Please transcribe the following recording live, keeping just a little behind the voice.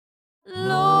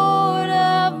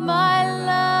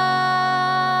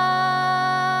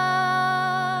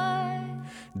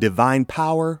Divine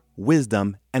power,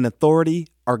 wisdom, and authority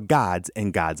are God's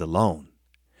and God's alone.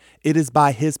 It is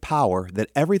by His power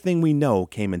that everything we know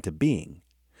came into being.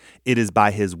 It is by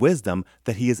His wisdom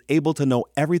that He is able to know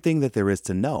everything that there is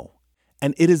to know.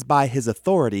 And it is by His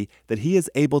authority that He is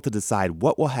able to decide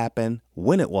what will happen,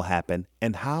 when it will happen,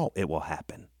 and how it will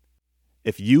happen.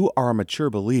 If you are a mature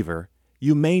believer,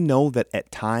 you may know that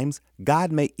at times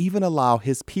God may even allow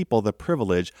His people the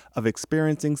privilege of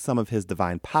experiencing some of His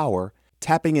divine power,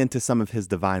 tapping into some of His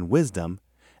divine wisdom,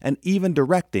 and even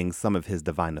directing some of His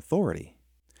divine authority.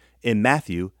 In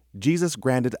Matthew, Jesus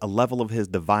granted a level of His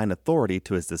divine authority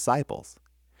to His disciples.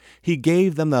 He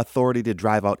gave them the authority to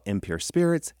drive out impure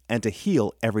spirits and to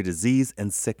heal every disease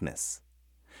and sickness.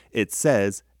 It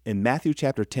says in Matthew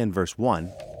chapter 10, verse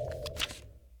 1,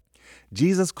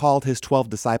 Jesus called His 12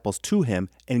 disciples to Him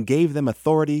and gave them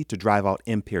authority to drive out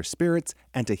impure spirits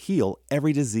and to heal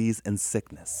every disease and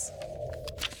sickness.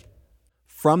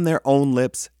 From their own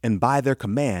lips and by their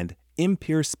command,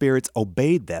 impure spirits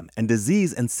obeyed them, and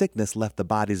disease and sickness left the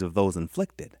bodies of those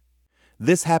inflicted.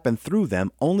 This happened through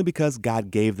them only because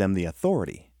God gave them the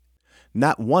authority.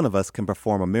 Not one of us can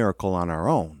perform a miracle on our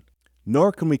own,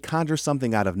 nor can we conjure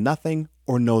something out of nothing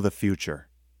or know the future.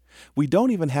 We don't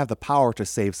even have the power to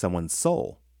save someone's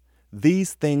soul.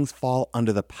 These things fall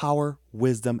under the power,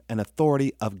 wisdom, and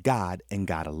authority of God and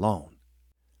God alone.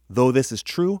 Though this is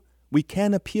true, we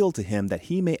can appeal to Him that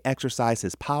He may exercise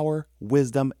His power,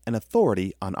 wisdom, and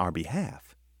authority on our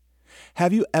behalf.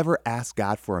 Have you ever asked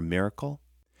God for a miracle?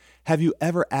 Have you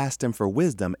ever asked Him for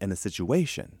wisdom in a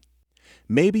situation?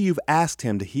 Maybe you've asked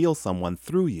Him to heal someone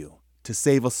through you, to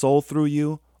save a soul through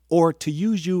you, or to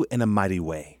use you in a mighty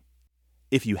way.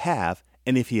 If you have,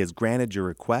 and if He has granted your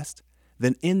request,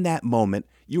 then in that moment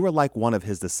you are like one of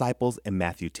His disciples in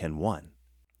Matthew 10:1.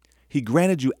 He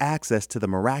granted you access to the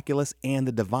miraculous and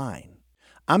the divine.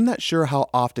 I'm not sure how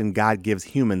often God gives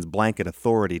humans blanket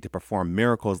authority to perform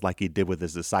miracles like He did with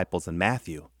His disciples in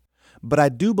Matthew, but I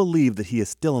do believe that He is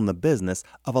still in the business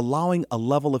of allowing a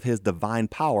level of His divine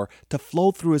power to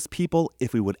flow through His people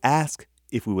if we would ask,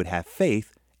 if we would have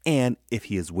faith, and if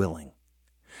He is willing.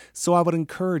 So I would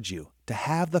encourage you to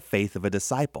have the faith of a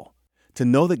disciple, to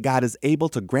know that God is able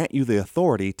to grant you the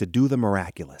authority to do the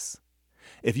miraculous.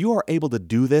 If you are able to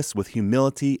do this with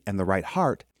humility and the right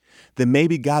heart, then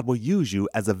maybe God will use you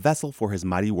as a vessel for His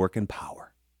mighty work and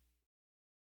power.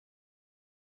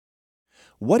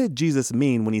 What did Jesus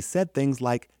mean when He said things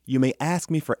like, "You may ask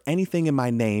me for anything in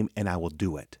my name and I will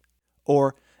do it"?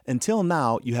 Or, "Until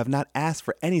now you have not asked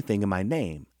for anything in my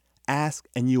name. Ask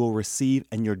and you will receive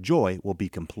and your joy will be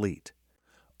complete"?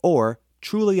 Or,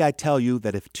 "Truly I tell you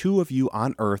that if two of you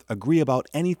on earth agree about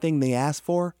anything they ask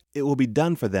for, it will be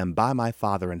done for them by my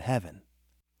Father in heaven."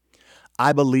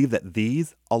 I believe that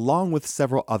these, along with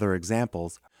several other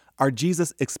examples, are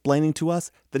Jesus explaining to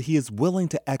us that He is willing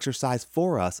to exercise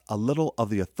for us a little of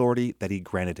the authority that He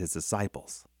granted His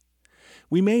disciples.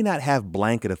 We may not have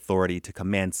blanket authority to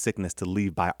command sickness to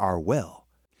leave by our will,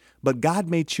 but God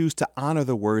may choose to honor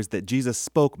the words that Jesus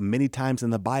spoke many times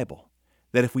in the Bible,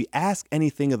 that if we ask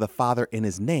anything of the Father in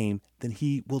His name, then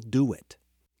He will do it.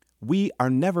 We are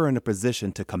never in a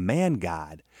position to command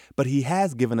God, but He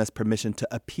has given us permission to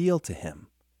appeal to Him.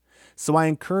 So I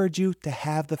encourage you to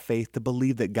have the faith to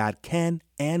believe that God can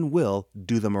and will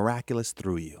do the miraculous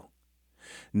through you.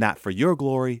 Not for your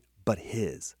glory, but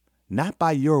His. Not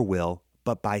by your will,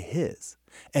 but by His.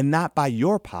 And not by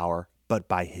your power, but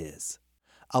by His.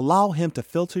 Allow Him to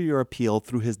filter your appeal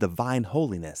through His divine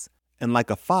holiness, and like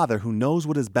a father who knows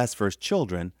what is best for his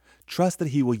children, trust that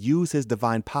He will use His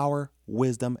divine power,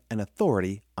 wisdom, and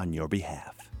authority on your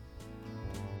behalf.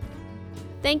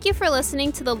 Thank you for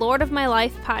listening to the Lord of My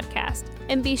Life podcast,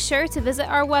 and be sure to visit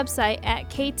our website at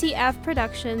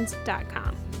ktfproductions.com.